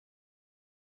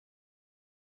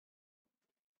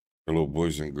Hello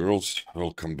boys and girls,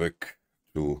 welcome back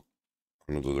to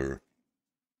another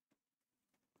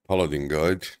Paladin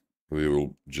guide. We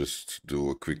will just do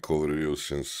a quick overview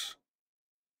since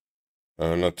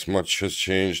not much has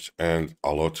changed and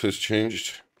a lot has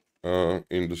changed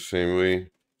in the same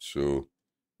way. So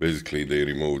basically they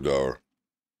removed our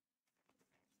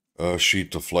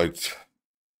sheet of light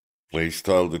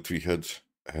playstyle that we had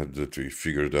that we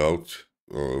figured out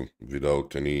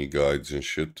without any guides and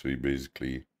shit. We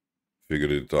basically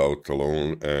figured it out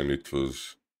alone, and it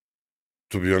was,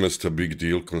 to be honest, a big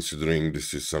deal considering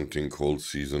this is something called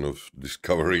Season of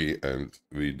Discovery, and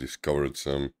we discovered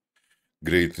some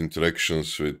great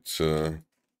interactions with a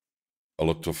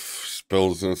lot of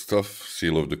spells and stuff.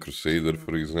 Seal of the Crusader,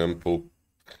 for example.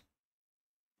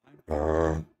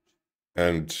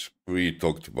 And we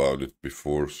talked about it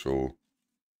before, so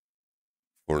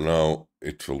for now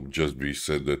it will just be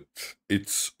said that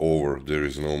it's over. There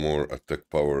is no more attack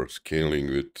power scaling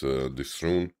with this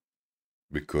rune,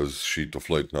 because Sheet of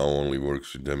Light now only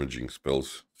works with damaging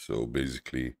spells. So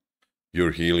basically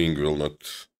your healing will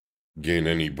not gain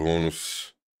any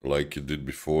bonus like it did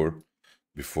before.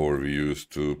 Before we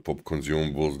used to pop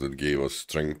consumables that gave us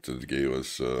strength, that gave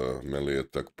us melee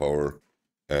attack power,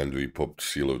 and we popped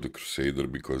Seal of the Crusader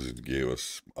because it gave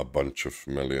us a bunch of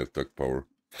melee attack power.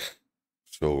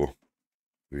 So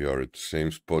we are at the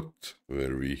same spot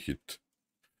where we hit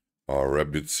our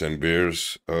rabbits and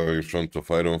bears in front of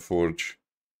Ironforge.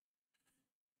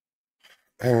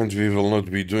 And we will not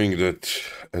be doing that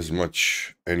as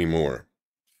much anymore.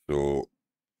 So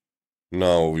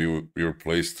now your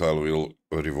playstyle will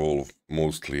revolve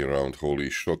mostly around Holy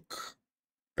Shock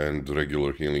and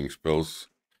regular healing spells.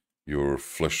 Your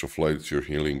Flash of Lights, your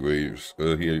healing waves,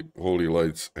 Holy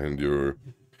Lights, and your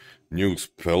new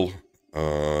spell,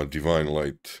 Divine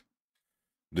Light.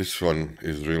 This one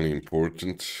is really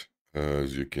important.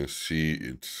 As you can see,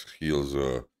 it heals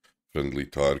a friendly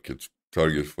target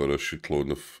for a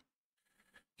shitload of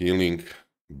healing,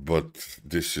 but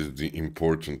this is the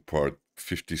important part.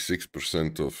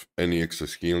 56% of any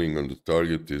excess healing on the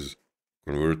target is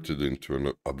converted into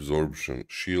an absorption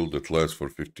shield that lasts for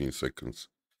 15 seconds.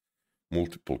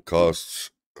 Multiple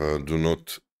casts do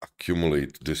not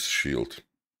accumulate this shield.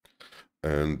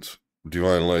 And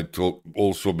Divine Light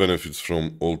also benefits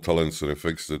from all talents and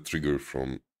effects that trigger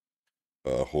from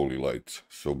Holy Light.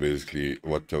 So basically,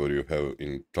 whatever you have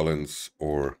in talents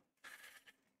or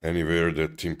anywhere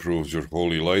that improves your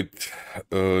Holy Light,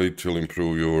 it will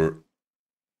improve your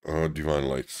Divine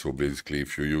Light. So basically,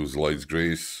 if you use Light's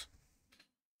Grace,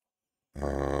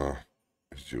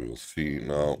 as you will see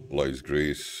now, Light's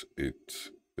Grace,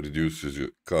 it reduces your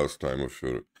cast time of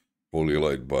your Holy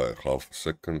Light by half a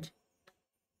second.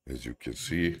 As you can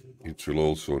see, it will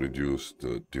also reduce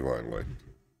the Divine Light.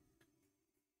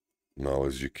 Now,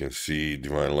 as you can see,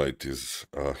 Divine Light is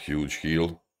a huge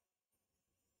heal.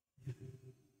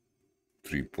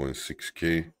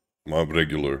 3.6k. My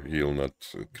regular heal,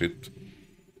 not crit.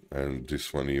 And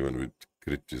this one, even with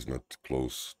crit, is not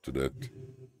close to that.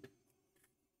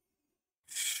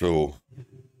 So,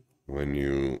 when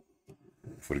you,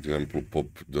 for example, pop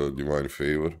the Divine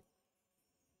Favor,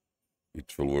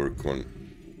 it will work on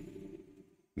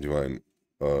Divine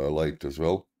Light as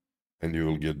well. And you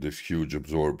will get this huge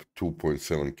absorb,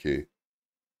 2.7k.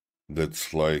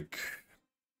 That's like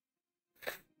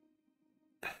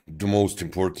the most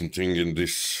important thing in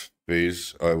this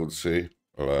phase, I would say.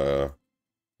 The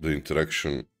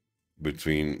interaction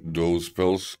between those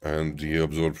spells and the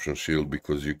absorption shield,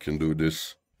 because you can do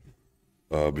this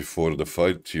before the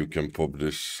fight. You can pop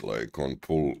this like on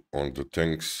pull on the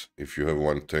tanks if you have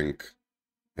one tank,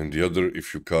 and the other,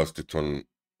 if you cast it on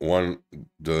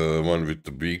the one with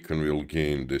the beacon, will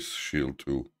gain this shield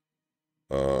too.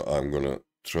 I'm gonna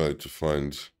try to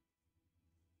find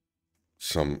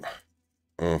some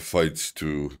fights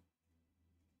to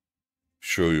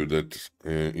show you that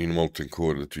in Molten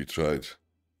Core that we tried.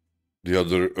 The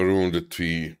other rune that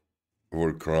we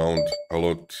work around a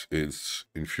lot is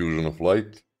Infusion of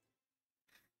Light.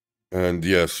 And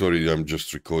yeah, sorry, I'm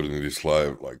just recording this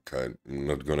live, like I'm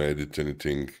not gonna edit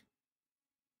anything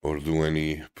or do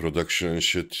any production and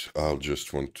shit. I'll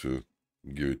just want to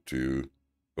give it to you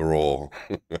raw.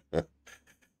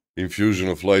 Infusion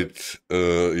of Light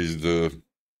is the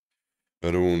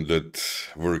rune that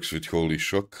works with Holy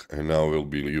Shock, and now we'll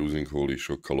be using Holy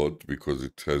Shock a lot because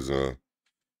it has a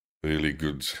really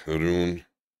good rune.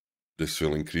 This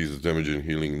will increase the damage and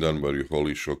healing done by your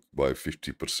Holy Shock by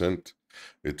 50%.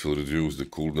 It will reduce the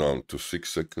cooldown to 6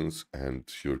 seconds, and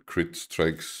your crit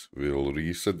strikes will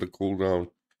reset the cooldown.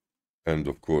 And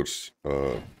of course,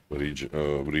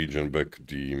 regen back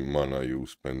the mana you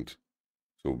spend.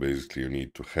 So basically you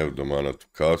need to have the mana to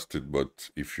cast it, but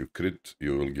if you crit,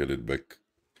 you will get it back.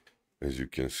 As you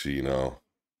can see now,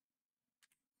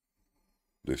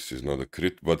 this is not a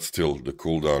crit, but still the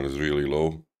cooldown is really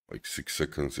low. Like 6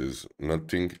 seconds is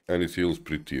nothing, and it heals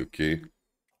pretty okay.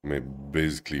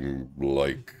 Basically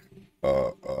like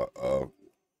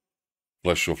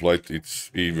Flash of Light.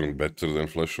 It's even better than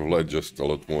Flash of Light, just a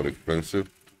lot more expensive.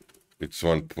 It's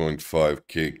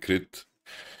 1.5k crit.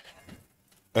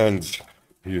 And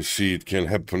you see it can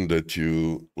happen that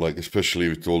you, like, especially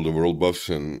with all the world buffs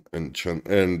and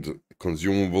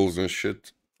consumables and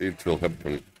shit, it will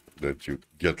happen that you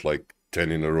get like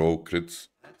 10 in a row crits,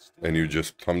 and you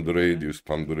just spam the raid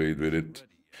with it.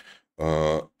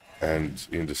 And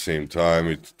in the same time,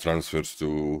 it transfers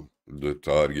to the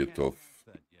target of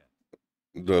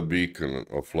the beacon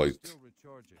of light.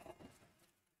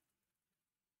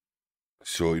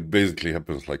 So it basically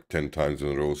happens like 10 times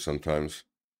in a row sometimes.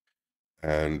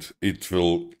 And it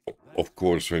will, of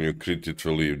course, when you crit, it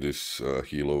will leave this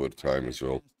heal over time as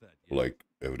well, like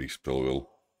every spell will.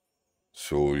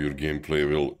 So your gameplay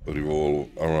will revolve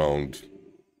around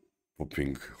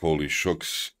popping holy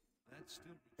shocks,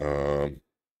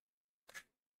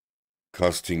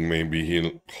 casting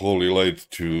maybe holy light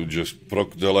to just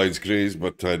proc the light's grace,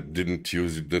 but I didn't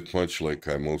use it that much. Like,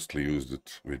 I mostly used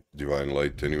it with divine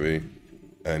light anyway.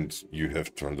 And you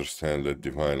have to understand that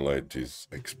divine light is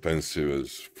expensive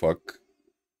as fuck.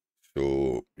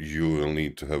 So you will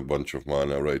need to have a bunch of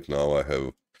mana. Right now I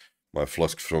have my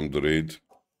flask from the raid,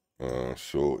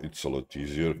 so it's a lot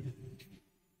easier.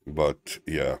 But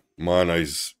yeah, mana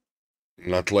is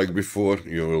not like before.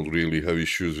 You will really have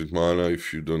issues with mana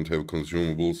if you don't have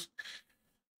consumables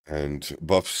and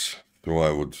buffs. So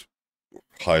I would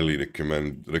highly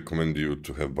recommend you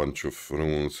to have bunch of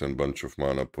runes and bunch of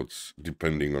mana pots,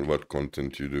 depending on what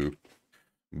content you do.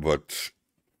 But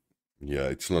yeah,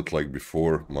 it's not like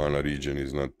before. Mana regen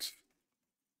is not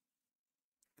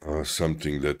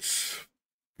something that's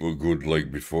good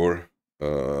like before.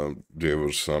 There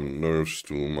were some nerfs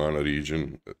to mana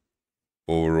regen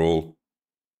overall.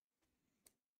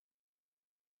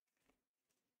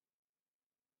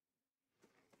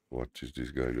 What is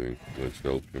this guy doing? Let's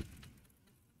help him.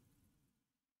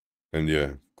 And yeah,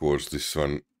 of course, this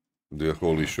one, the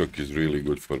Holy Shock is really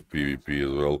good for PvP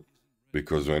as well.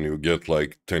 Because when you get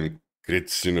like 10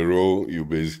 crits in a row, you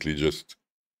basically just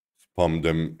spam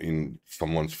them in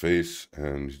someone's face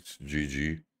and it's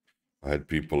GG. I had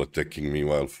people attacking me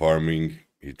while farming.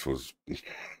 It was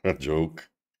a joke.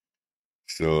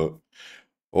 So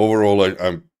overall,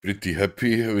 I'm pretty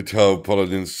happy with how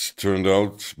Paladins turned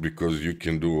out, because you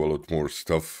can do a lot more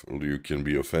stuff. You can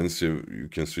be offensive, you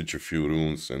can switch a few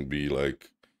runes and be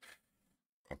like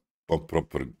a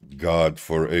proper god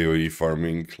for AoE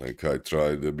farming. Like, I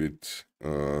tried a bit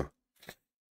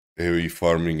AoE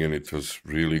farming and it was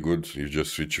really good. You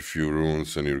just switch a few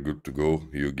runes and you're good to go.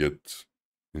 You get,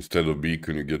 instead of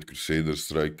beacon, you get Crusader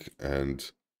strike,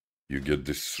 and you get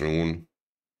this rune,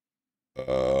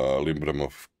 Limbram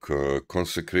of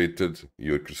Consecrated.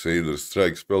 Your Crusader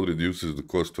strike spell reduces the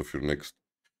cost of your next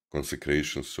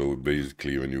consecration. So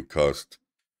basically, when you cast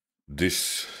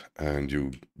this and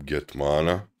you get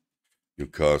mana, you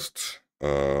cast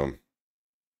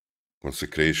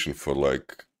consecration for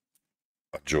like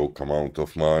a joke amount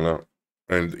of mana,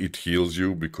 and it heals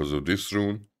you because of this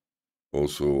rune.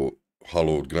 Also,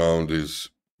 hallowed ground is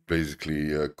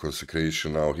basically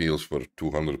consecration now heals for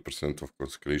 200% of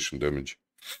consecration damage.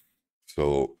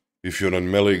 So if you're in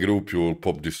melee group, you will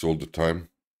pop this all the time,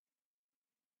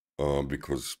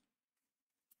 because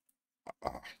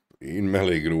in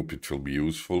melee group it will be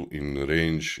useful. In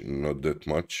range, not that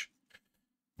much,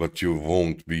 but you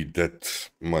won't be that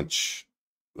much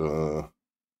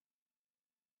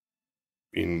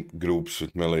in groups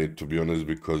with melee, to be honest,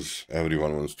 because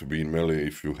everyone wants to be in melee.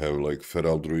 If you have like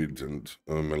feral druid and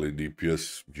melee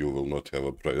DPS, you will not have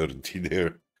a priority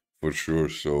there for sure,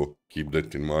 so keep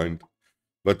that in mind.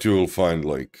 But you will find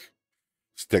like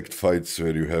stacked fights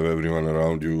where you have everyone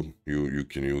around you, you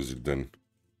can use it then.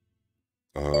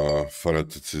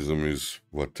 Fanaticism is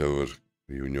whatever,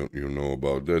 you know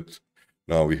about that.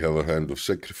 Now we have a hand of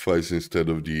sacrifice instead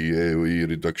of the AoE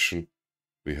reduction.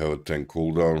 We have a tank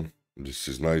cooldown. This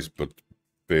is nice, but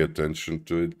pay attention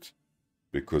to it,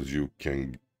 because you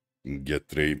can get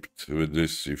raped with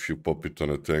this. If you pop it on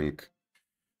a tank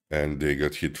and they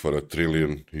get hit for 1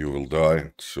 trillion, you will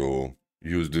die. So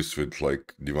use this with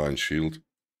like Divine Shield,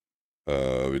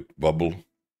 with Bubble.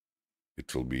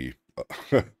 It will be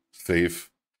safe.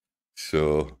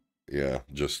 So yeah,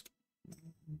 just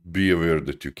be aware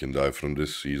that you can die from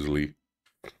this easily.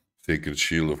 Sacred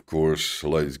Shield, of course,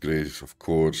 Light's Grace, of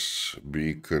course,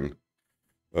 Beacon,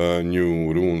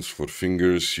 new runes for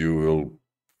fingers. You will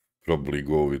probably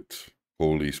go with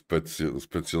Holy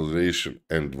Specialization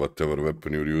and whatever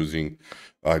weapon you're using.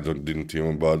 I didn't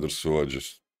even bother, so I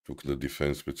just took the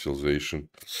Defense Specialization.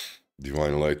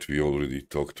 Divine Light we already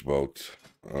talked about.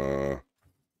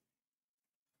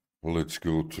 Let's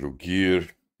go through gear.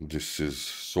 This is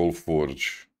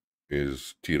Soulforge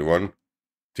is tier 1.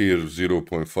 Tier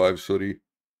 0.5, sorry.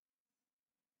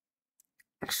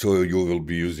 So you will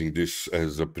be using this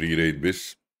as a pre-raid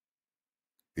bis.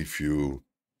 If you...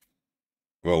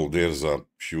 Well, there's a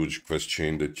huge quest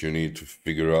chain that you need to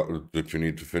figure out, that you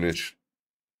need to finish.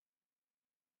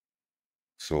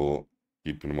 So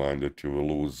keep in mind that you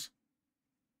will lose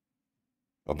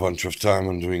a bunch of time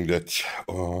on doing that.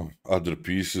 Other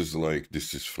pieces, like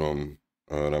this is from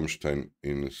Rammstein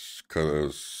in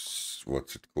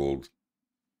what's it called?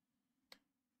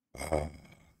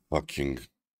 Fucking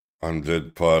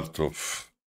undead part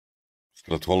of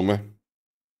Stratholme.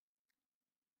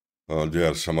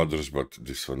 There are some others, but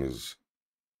this one is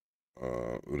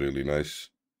really nice.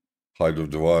 Hide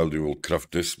of the Wild, you will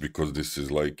craft this because this is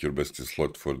like your best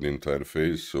slot for the entire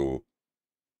phase, so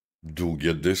do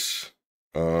get this.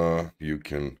 You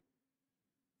can,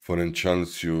 for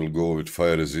enchants, you will go with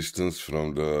Fire Resistance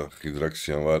from the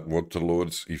Hydraxian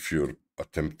Waterlords if you're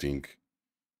attempting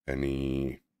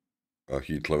any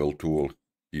Heat level 2 or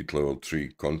Heat level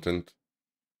 3 content.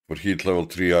 For Heat level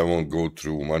 3 I won't go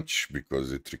through much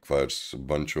because it requires a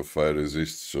bunch of fire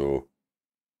resist, so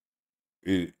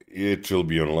it will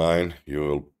be online. You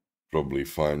will probably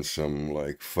find some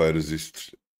like fire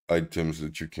resist items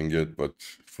that you can get, but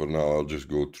for now I'll just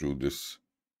go through this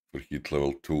for Heat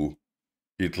level 2.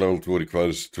 Heat level 2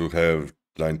 requires to have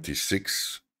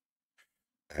 96,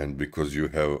 and because you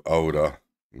have aura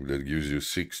that gives you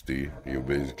 60, you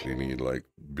basically need like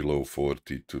below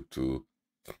 40 to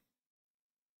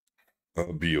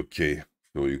be okay.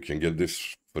 So you can get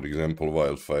this, for example,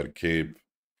 Wildfire Cape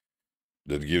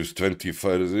that gives 20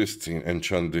 fire resist,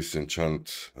 enchant this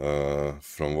enchant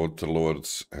from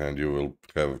Waterlords, and you will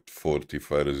have 40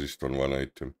 fire resist on one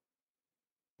item.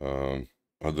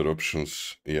 Other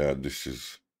options, yeah, this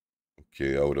is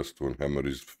okay. Aura Stone Hammer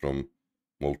is from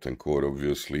Molten Core,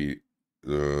 obviously.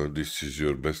 This is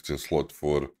your best in slot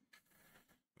for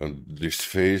this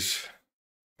phase.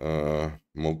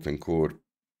 Molten Core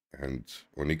and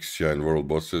Onyxia and World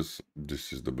Bosses,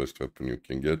 this is the best weapon you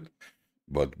can get.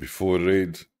 But before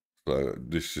raid,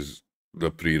 this is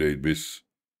the pre-raid bis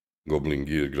Goblin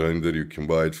Gear Grinder. You can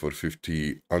buy it for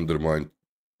 50 undermined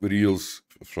reels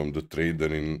from the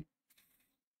trader in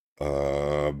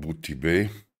Booty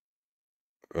Bay.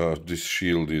 This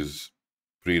shield is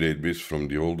pre-raid bis from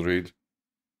the old raid.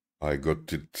 I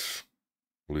got it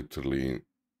literally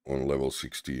on level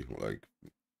 60, like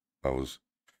I was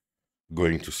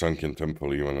going to Sunken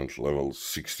Temple even at level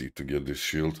 60 to get this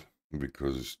shield,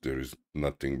 because there is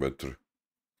nothing better.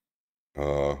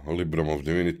 Libram of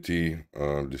Divinity,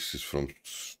 this is from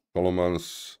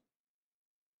Solomon's.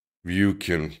 You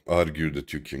can argue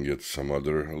that you can get some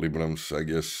other Librams, I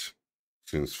guess,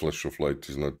 since Flash of Light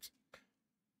is not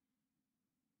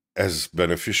as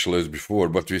beneficial as before,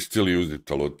 but we still use it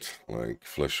a lot. Like,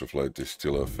 Flash of Light is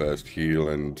still a fast heal,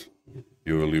 and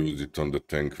you will use it on the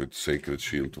tank with Sacred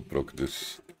Shield to proc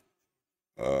this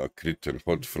crit and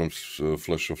hot from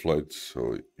Flash of Light,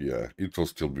 so yeah, it will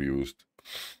still be used.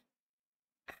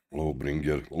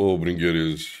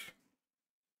 Lawbringer is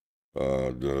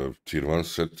the tier 1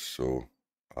 set, so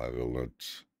I will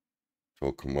not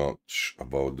talk much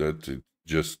about that. It's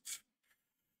just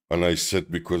a nice set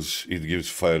because it gives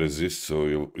fire resist,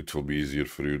 so it will be easier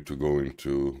for you to go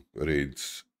into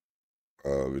raids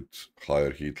with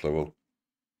higher heat level.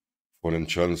 For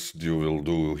enchants, you will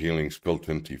do healing spell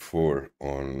 24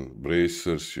 on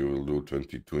bracers, you will do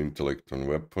 22 intellect on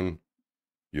weapon.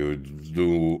 You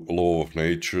do Law of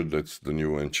Nature, that's the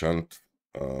new enchant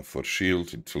for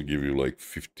shield. It will give you like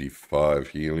 55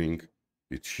 healing.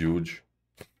 It's huge.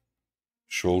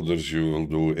 Shoulders, you will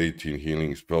do 18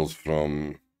 healing spells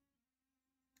from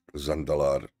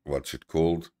Zandalar, what's it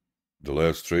called? The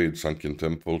last raid, Sunken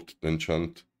Temple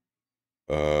enchant.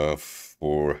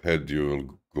 For head, you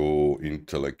will go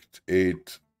intellect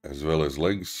 8 as well as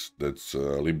legs. That's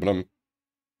Libram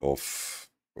of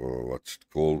what's it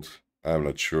called? I'm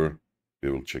not sure.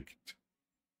 We will check it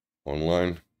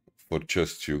online. For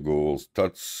chest, you go all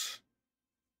stats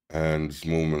and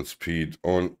movement speed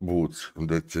on boots.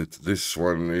 That's it. This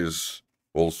one is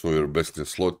also your best in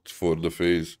slot for the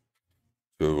phase.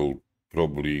 So we'll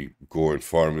probably go and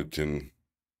farm it in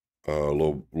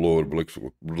lower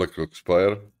Blackrock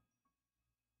Spire.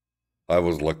 I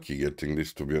was lucky getting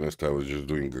this, to be honest. I was just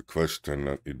doing a quest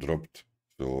and it dropped.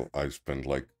 So I spent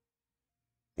like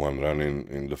one run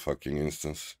in the fucking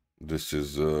instance. This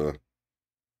is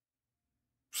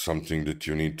something that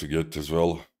you need to get as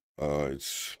well.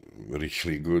 It's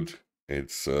really good.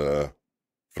 It's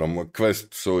from a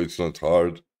quest, so it's not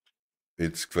hard.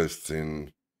 It's quests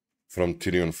in from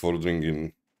Tyrion Fordring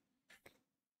in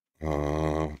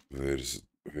where is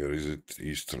it?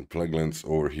 Eastern Plaguelands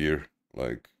over here.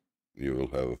 Like you will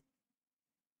have,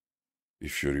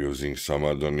 if you're using some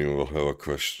add-on, you will have a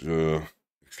quest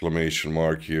exclamation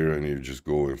mark here, and you just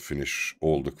go and finish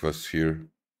all the quests here,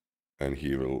 and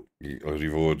he will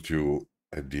reward you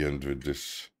at the end with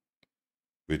this,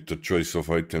 with the choice of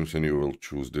items, and you will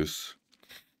choose this.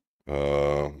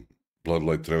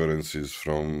 Bloodlight Reverence is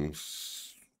from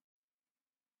Strength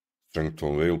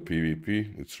Vale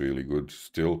PvP. It's really good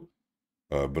still.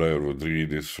 Briarwood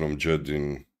Reed is from Jed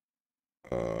in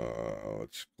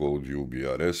what's called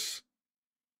UBRS.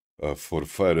 For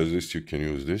fire resist, you can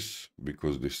use this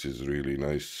because this is really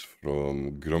nice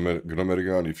from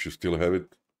Gromergan. If you still have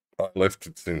it, I left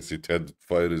it since it had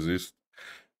fire resist.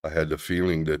 I had a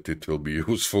feeling that it will be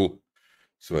useful,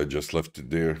 so I just left it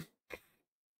there.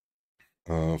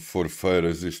 For fire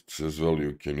resist as well,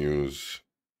 you can use,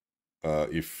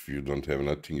 if you don't have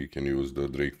nothing, you can use the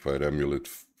Drakefire Amulet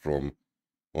from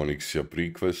Onyxia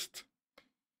Prequest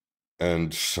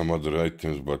and some other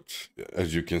items, but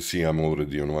as you can see, I'm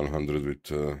already on 100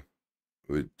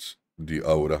 with the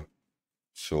aura.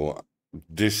 So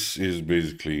this is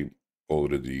basically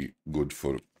already good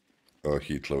for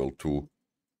heat level 2.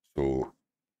 So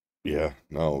yeah,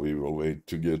 now we will wait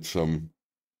to get some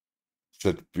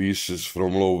set pieces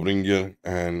from Lowbringer,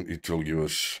 and it will give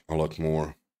us a lot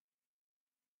more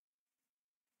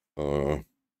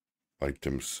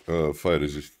items. Fire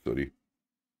resist, sorry.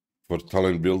 For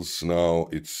talent builds now,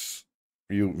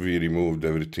 we removed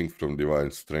everything from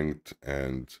Divine Strength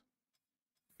and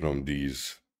from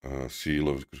these Seal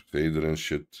of Crusader and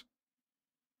shit.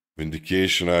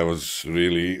 Vindication, I was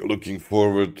really looking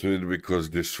forward to it because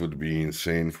this would be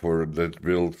insane for that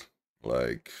build.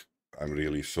 Like, I'm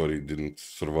really sorry it didn't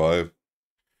survive.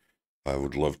 I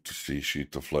would love to see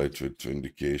Sheet of Light with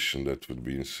Vindication, that would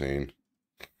be insane.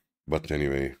 But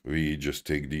anyway, we just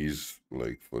take these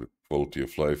like for quality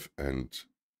of life, and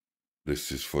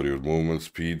this is for your movement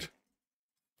speed.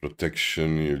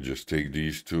 Protection, you just take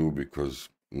these two because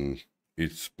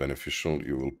it's beneficial.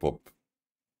 You will pop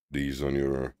these on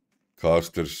your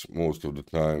casters most of the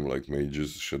time, like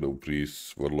mages, shadow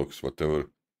priests, warlocks,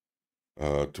 whatever,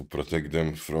 to protect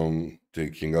them from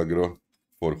taking aggro.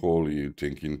 For holy, you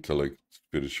take intellect,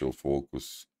 spiritual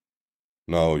focus.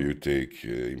 Now you take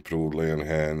improved lay on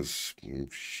hands,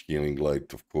 healing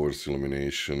light, of course,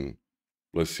 illumination,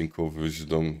 blessing of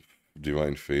wisdom,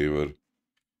 divine favor,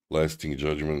 lasting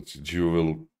judgment,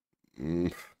 jewel.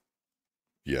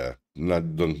 Yeah,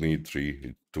 don't need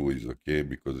 3, 2 is okay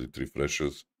because it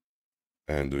refreshes.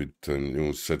 And with a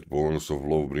new set bonus of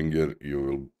Lawbringer, you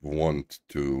will want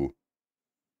to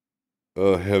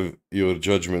have your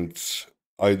judgments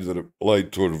either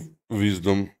light or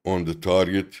wisdom on the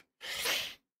target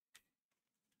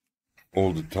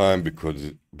all the time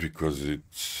because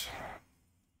it's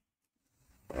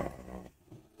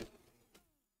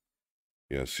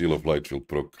yeah, Seal of Light will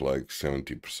proc like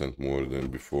 70% more than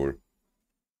before,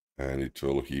 and it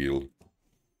will heal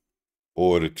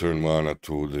or return mana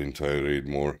to the entire raid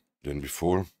more than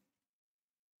before.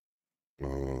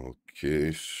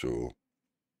 Okay, so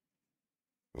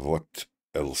what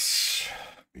else?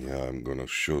 Yeah, I'm gonna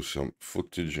show some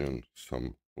footage and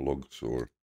some logs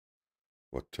or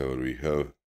whatever we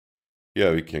have.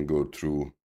 Yeah, we can go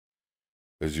through.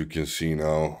 As you can see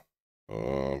now,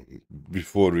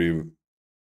 before we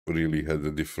really had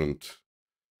a different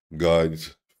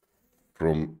guides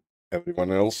from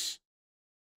everyone else,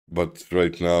 but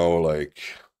right now, like,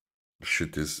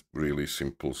 shit is really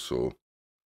simple, so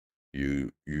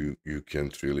you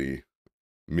can't really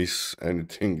miss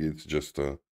anything. It's just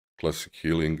a classic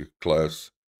healing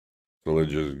class. So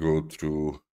let's just go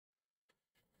through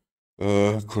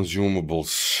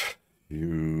consumables.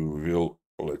 You will,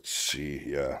 let's see,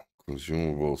 yeah,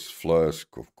 consumables,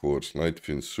 flask, of course,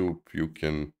 nightfin soup. You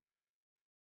can,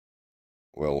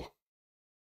 well,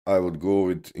 I would go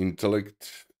with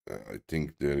intellect. I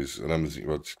think there is Ramsey,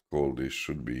 what's it called? It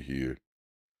should be here.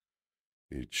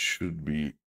 It should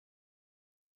be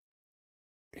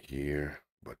here,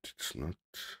 but it's not.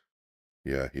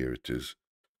 Yeah, here it is.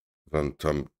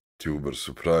 Random tuber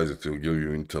surprise. It will give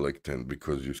you intellect, and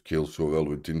because you scale so well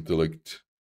with intellect,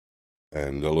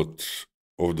 and a lot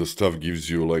of the stuff gives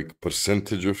you like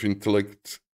percentage of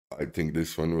intellect, I think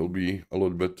this one will be a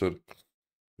lot better.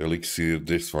 Elixir,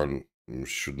 this one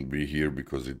shouldn't be here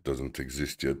because it doesn't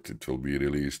exist yet. It will be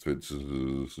released with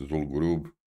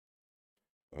Zul'Gurub.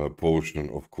 Potion,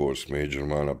 of course, major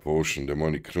mana potion,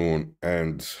 demonic rune,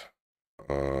 and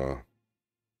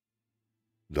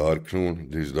dark rune.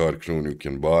 This dark rune you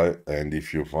can buy, and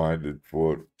if you find it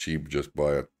for cheap, just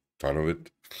buy a ton of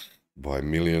it. Buy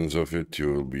millions of it.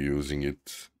 You will be using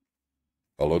it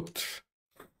a lot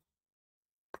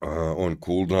on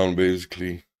cooldown,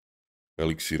 basically.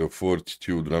 Elixir of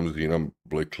Fortitude, Ramsey,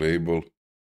 Black Label.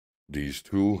 These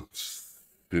two.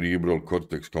 Cerebral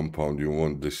Cortex Compound, you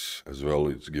want this as well.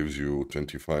 It gives you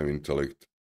 25 intellect.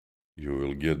 You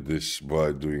will get this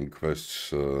by doing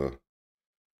quests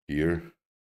here.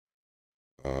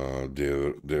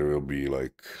 There will be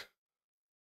like,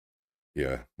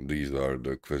 yeah, these are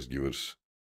the quest givers.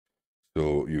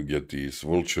 So you get these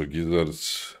vulture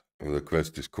gizzards, and the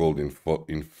quest is called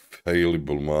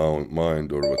Infallible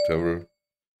Mind or whatever.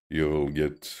 You will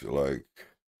get like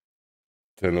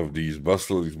 10 of these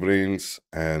basilisk brains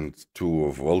and 2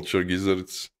 of vulture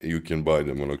gizzards. You can buy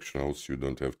them on auction house, you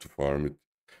don't have to farm it.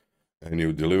 And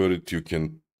you deliver it, you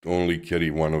can only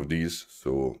carry 1 of these,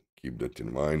 so keep that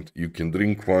in mind. You can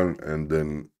drink one and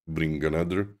then bring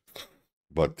another,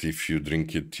 but if you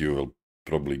drink it, you will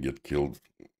probably get killed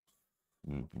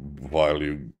while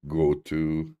you go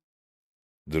to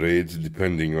the raids,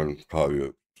 depending on how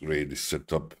your raid is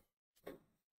set up.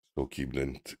 So keep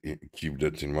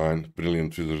that in mind.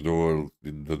 Brilliant Wizard World,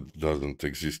 it doesn't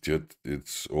exist yet.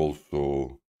 It's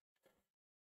also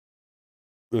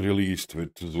released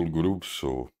with Zul'Gurub,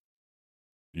 so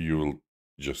you will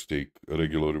just take a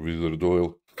regular Wizard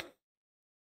Oil.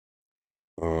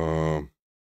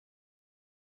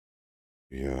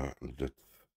 Yeah, that's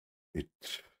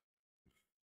it.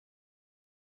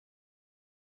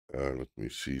 Let me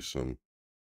see some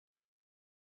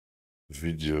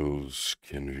videos.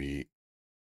 Can we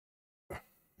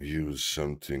use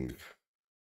something?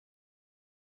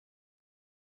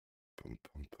 Pum,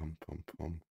 pum, pum, pum,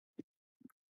 pum.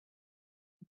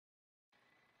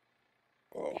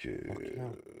 Okay.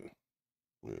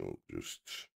 We'll just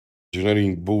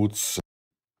generating boots.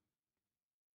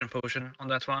 Potion on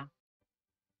that one.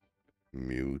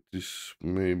 Mute this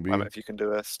maybe. If you can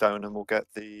do a stone and we'll get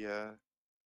the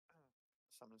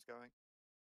summons going.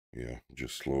 Yeah,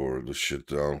 just lower the shit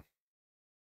down.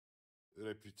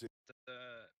 The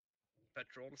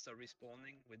patrols are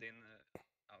respawning within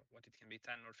what it can be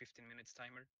 10 or 15 minutes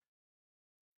timer.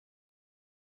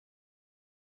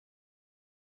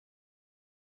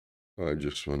 I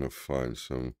just want to find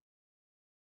some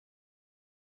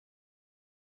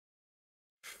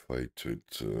fight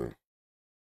with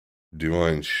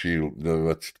Divine Shield. No,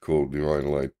 what's it called? Divine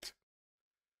Light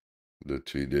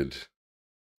that we did.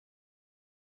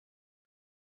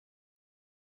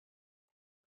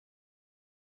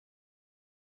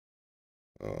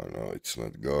 Oh no, it's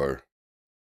not Gar.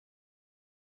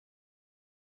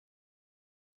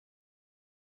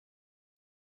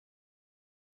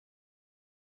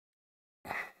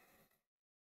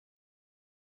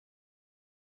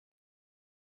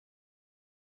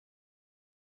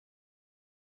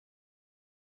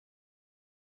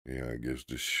 Yeah, I guess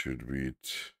this should be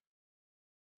it.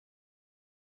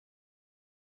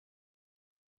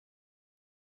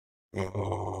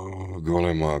 Oh,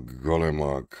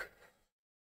 Golemag.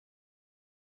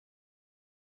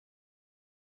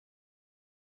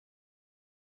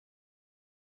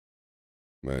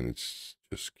 Man, it's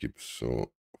just skips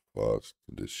so fast,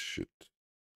 this shit.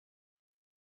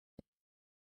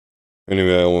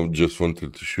 Anyway, I just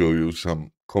wanted to show you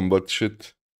some combat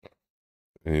shit.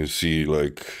 And you see,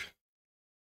 like,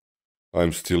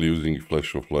 I'm still using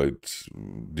Flash of Light,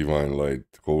 Divine Light,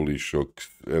 Holy Shocks,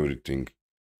 everything.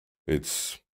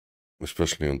 It's,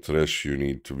 especially on Trash, you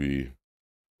need to be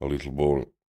a little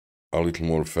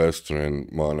more faster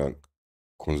and mana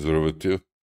conservative,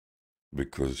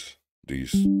 because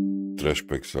these trash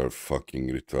packs are fucking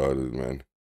retarded, man.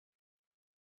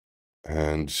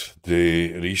 And they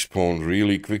respawn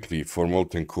really quickly. For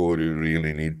Molten Core, you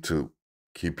really need to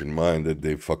keep in mind that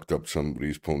they fucked up some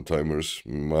respawn timers.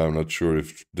 I'm not sure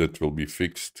if that will be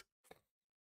fixed,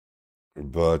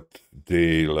 but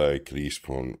they like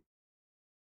respawn.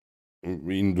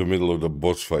 In the middle of the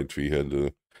boss fight, we had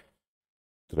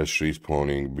trash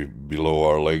respawning below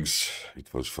our legs.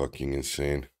 It was fucking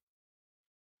insane.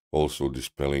 Also,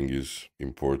 dispelling is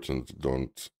important.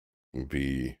 Don't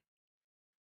be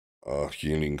a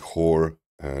healing whore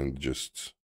and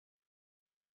just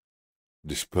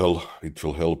dispel. It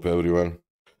will help everyone.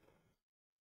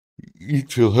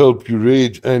 It will help you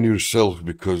raid and yourself,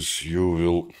 because you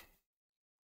will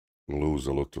lose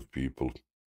a lot of people.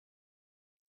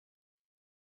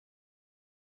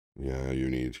 Yeah, you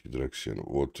need Hydroxian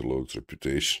Waterlord's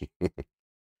reputation.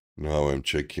 Now I'm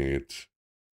checking it.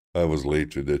 I was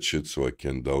late with that shit, so I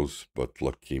can't douse, but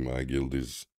lucky my guild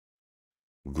is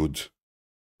good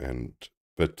and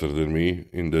better than me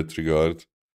in that regard.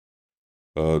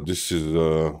 This is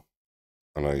a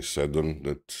nice add-on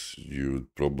that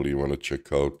you'd probably want to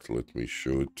check out. Let me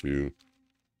show it to you.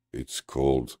 It's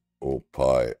called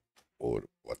Opie or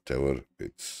whatever.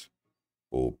 It's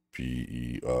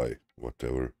OPEI,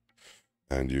 whatever.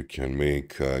 And you can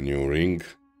make a new ring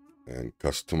and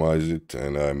customize it.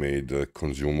 And I made a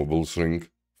Consumables ring.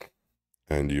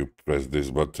 And you press this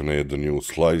button, add a new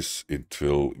slice. It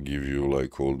will give you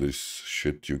like all this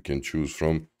shit you can choose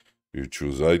from. You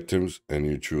choose items and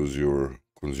you choose your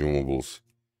consumables,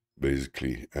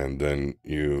 basically. And then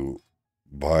you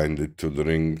bind it to the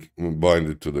ring, bind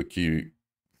it to the key,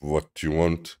 what you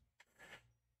want.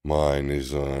 Mine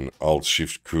is an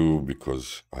Alt-Shift-Q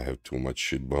because I have too much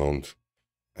shit bound.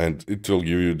 And it will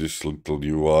give you this little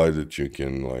UI that you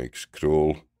can like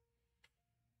scroll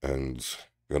and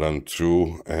run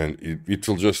through, and it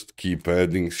will just keep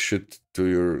adding shit to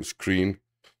your screen.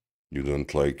 You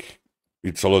don't like,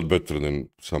 it's a lot better than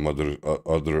some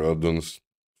other add-ons.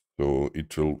 So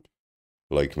it will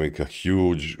like make a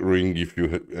huge ring if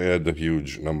you add a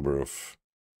huge number of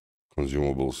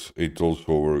consumables. It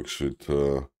also works with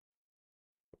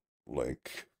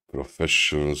like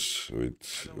professions,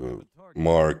 with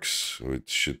marks, with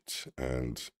shit,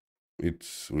 and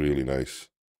it's really nice.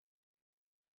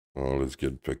 Let's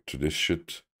get back to this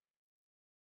shit.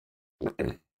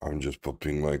 I'm just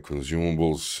popping my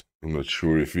consumables. I'm not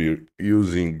sure if we're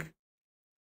using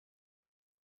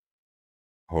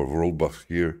our world buff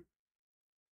here.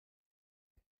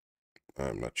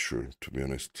 I'm not sure, to be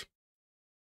honest.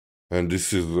 And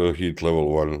this is the heat level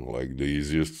 1, like the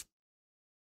easiest.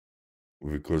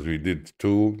 Because we did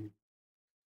 2,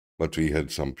 but we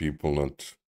had some people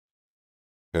not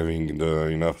having the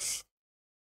enough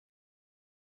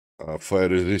fire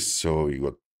resist, so we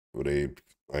got raped.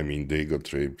 I mean, they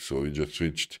got raped, so we just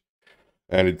switched.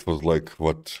 And it was like,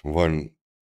 what,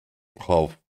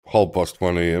 half past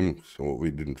 1 a.m., so we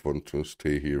didn't want to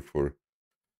stay here for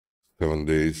 7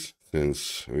 days,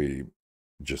 since we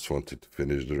just wanted to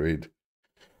finish the raid.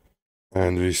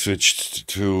 And we switched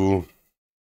to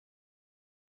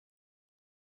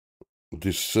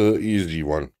this easy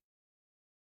one.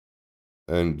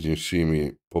 And you see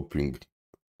me popping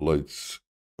lights,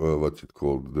 what's it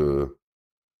called, the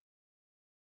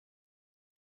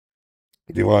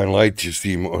divine light you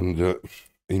see on the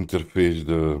interface,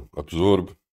 the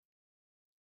absorb.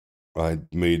 I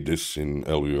made this in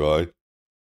LUI,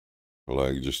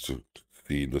 like just to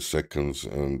see the seconds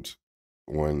and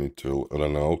when it will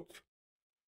run out,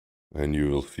 and you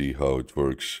will see how it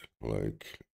works.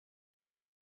 Like,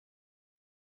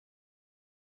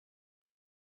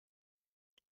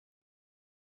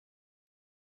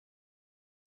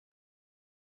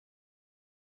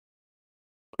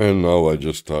 and now I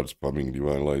just start spamming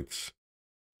divine lights,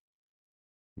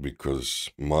 because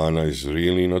mana is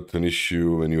really not an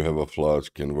issue when you have a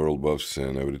flask and world buffs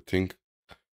and everything,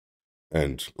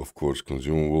 and of course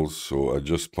consumables. So I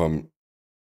just spam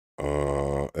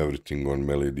everything on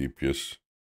melee DPS.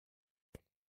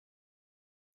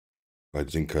 I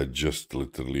think I just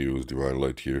literally use divine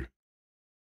light here.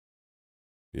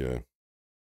 Yeah.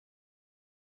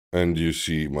 And you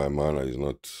see my mana is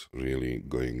not really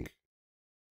going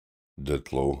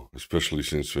that low, especially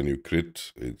since when you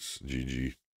crit, it's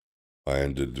GG. I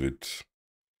ended with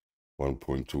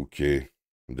 1.2k.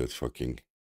 That's fucking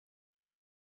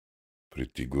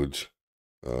pretty good.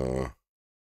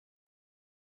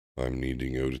 I'm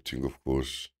needing everything, of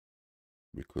course,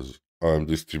 because I'm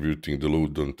distributing the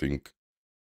loot. Don't think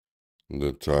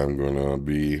that I'm gonna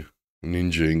be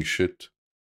ninjaing shit.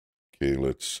 Okay,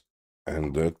 let's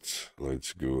end that.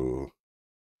 Let's go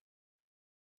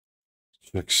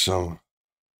check some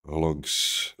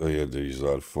logs. Yeah, these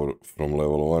are from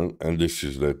level 1, and this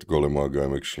is that Golemag.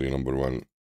 I'm actually number 1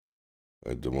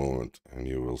 at the moment, and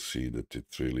you will see that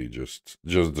it's really just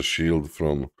the shield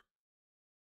from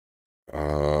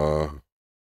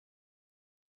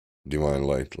divine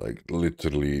light, like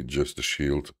literally just the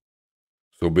shield.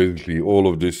 So basically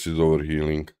all of this is over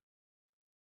healing.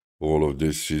 All of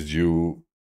this is you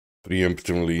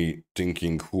preemptively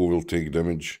thinking who will take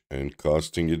damage and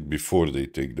casting it before they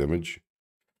take damage,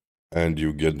 and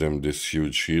you get them this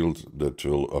huge shield that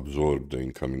will absorb the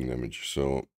incoming damage.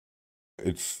 So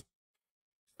it's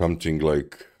something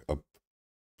like a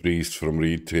priest from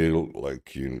retail,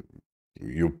 like you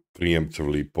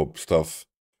preemptively pop stuff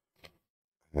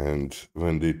And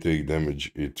when they take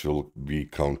damage, it will be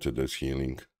counted as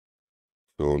healing.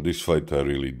 So on this fight, I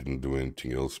really didn't do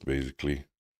anything else, basically.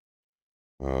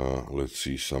 Let's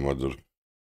see some other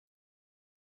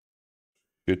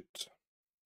shit.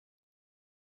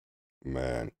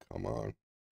 Man, come on.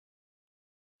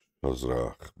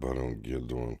 Kazaak, Baron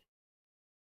Gildon.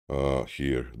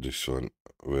 Here, this one,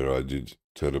 where I did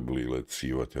terribly. Let's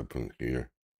see what happened here.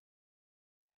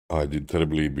 I did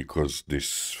terribly because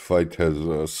this fight has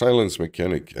a silence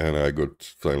mechanic, and I got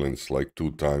silenced like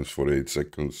 2 times for 8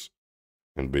 seconds.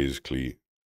 And basically,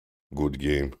 good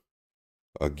game.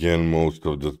 Again, most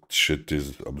of the shit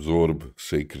is absorb,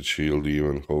 sacred shield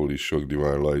even, holy shock,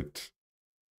 divine light.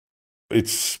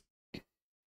 It's,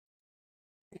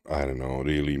 I don't know,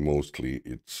 really mostly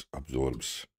it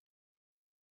absorbs.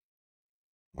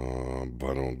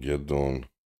 Baron Geddon.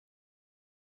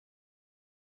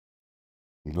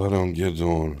 Baron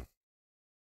Geddon.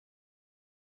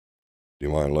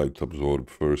 Divine light absorb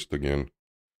first again.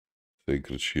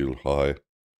 Sacred shield high.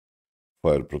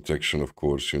 Fire protection, of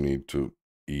course, you need to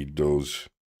eat those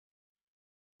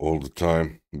all the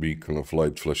time. Beacon of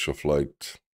light, flash of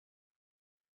light.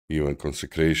 Even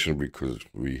consecration, because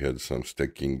we had some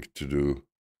stacking to do.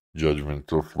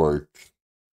 Judgment of light.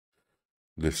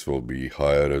 This will be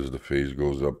higher as the phase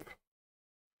goes up.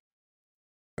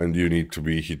 And you need to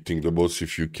be hitting the boss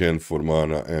if you can for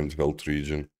mana and health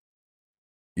regen.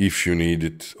 If you need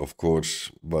it, of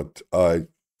course. But I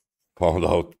found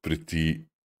out pretty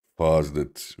fast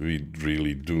that we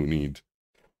really do need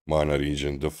mana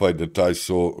regen. The fight that I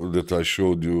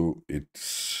showed you, it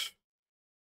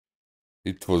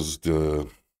was the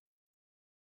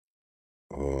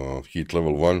heat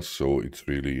level 1, so it's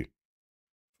really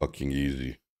fucking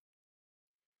easy.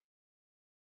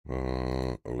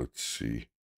 Let's see.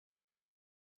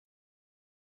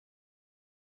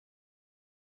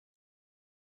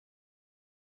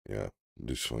 Yeah,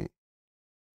 this one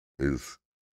is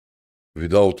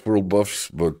without world buffs,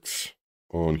 but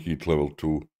on heat level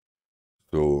 2.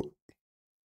 So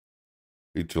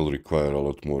it will require a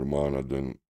lot more mana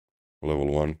than level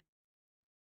 1.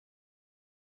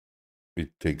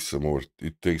 It takes some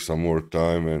more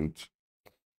time, and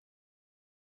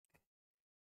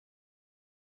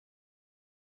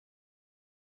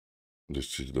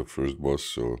this is the first boss,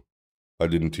 so I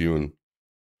didn't even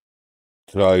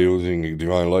try using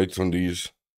divine light on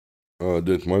these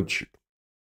that much.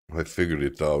 I figured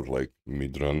it out like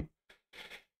mid-run.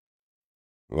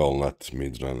 Well, not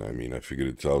mid-run, I mean, I figured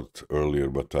it out earlier,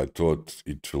 but I thought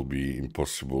it will be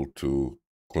impossible to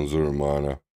conserve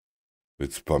mana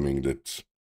with spamming that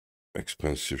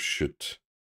expensive shit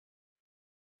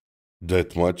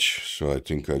that much. So I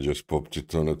think I just popped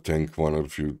it on a tank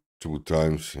 2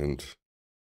 times, and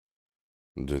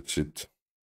that's it.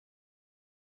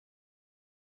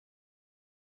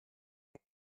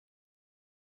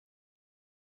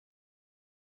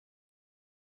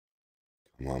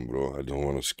 Come on, bro, I don't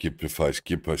want to skip. If I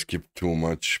skip too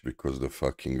much, because the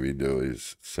fucking video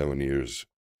is 7 years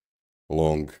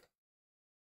long.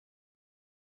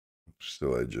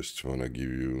 So I just want to give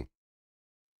you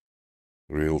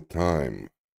real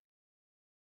time.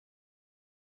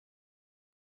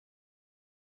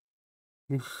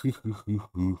 Yeah,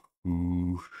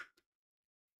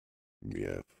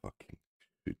 fucking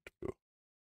shit, bro.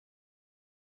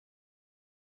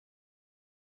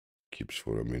 Keeps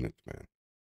for a minute, man.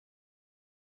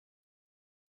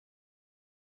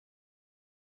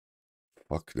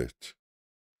 Fuck that.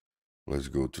 Let's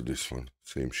go to this one.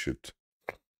 Same shit.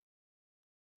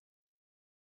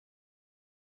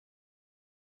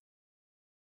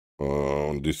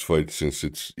 On this fight, since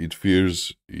it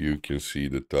fears, you can see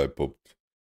that I popped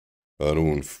a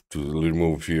rune to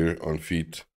remove fear on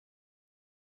feet.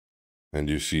 And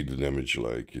you see the damage,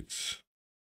 like, it's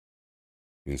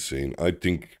insane. I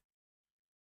think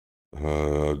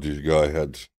this guy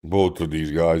had, both of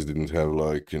these guys didn't have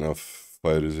like enough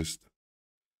fire resist.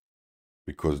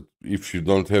 Because if you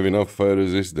don't have enough fire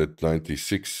resist, that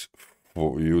 96,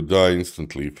 you die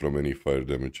instantly from any fire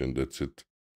damage, and that's it.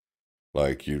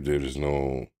 Like, there is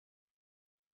no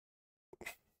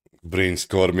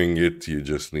brainstorming it, you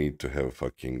just need to have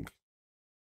fucking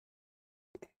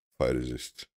fire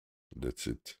resist. That's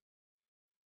it.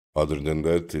 Other than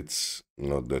that, it's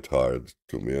not that hard,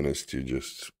 to be honest. You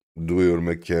just do your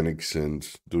mechanics and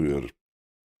do your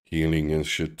healing and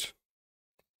shit.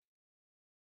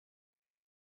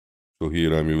 So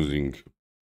here I'm using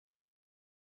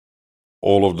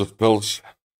all of the spells.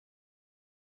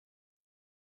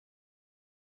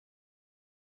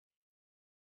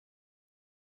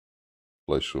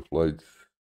 Flash of light,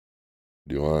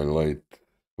 divine light,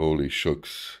 holy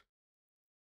shocks.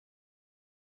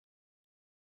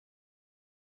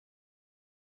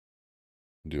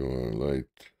 Divine light.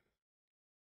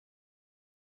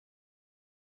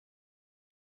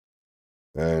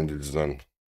 And it's done.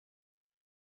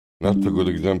 Not a good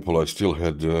example. I still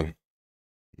had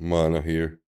mana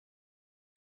here.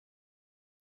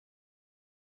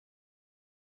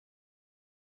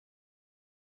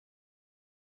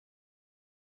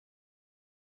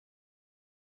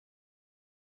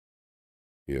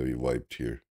 Yeah, we wiped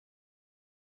here.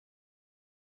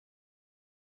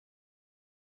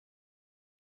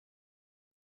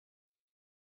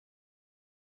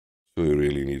 So you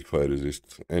really need fire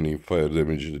resist. Any fire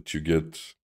damage that you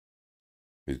get,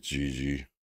 it's GG.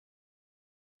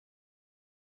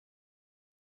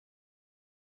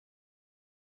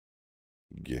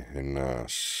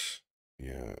 Gehennas.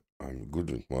 Yeah, I'm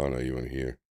good with mana even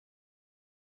here.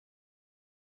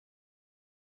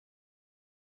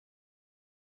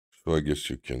 So I guess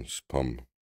you can spam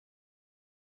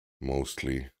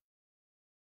mostly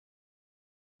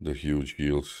the huge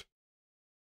heals.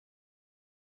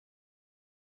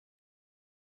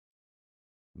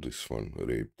 This one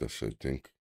raped us, I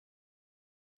think.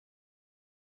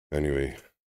 Anyway,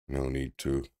 no need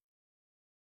to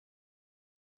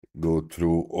go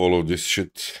through all of this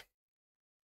shit.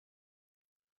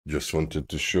 Just wanted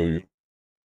to show you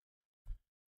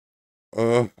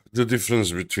the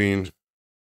difference between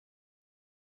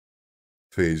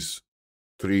phase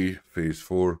 3, phase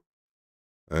 4,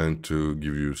 and to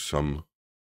give you some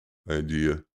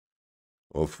idea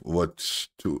of what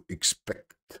to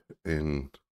expect in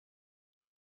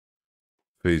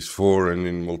phase 4 and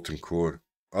in molten core.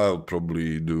 I'll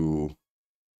probably do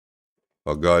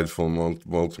a guide for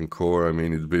molten core. I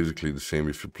mean, it's basically the same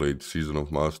if you played Season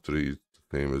of Mastery. It's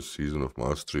the same as Season of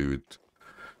Mastery with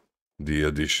the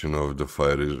addition of the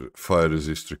fire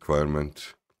resist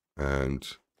requirement,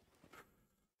 and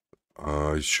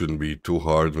it shouldn't be too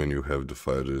hard when you have the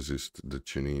fire resist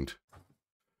that you need.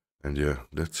 And yeah,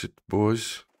 that's it,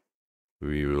 boys.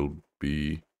 We will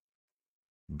be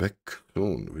back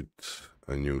soon with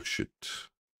a new shit.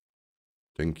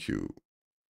 Thank you.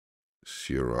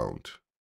 See you around.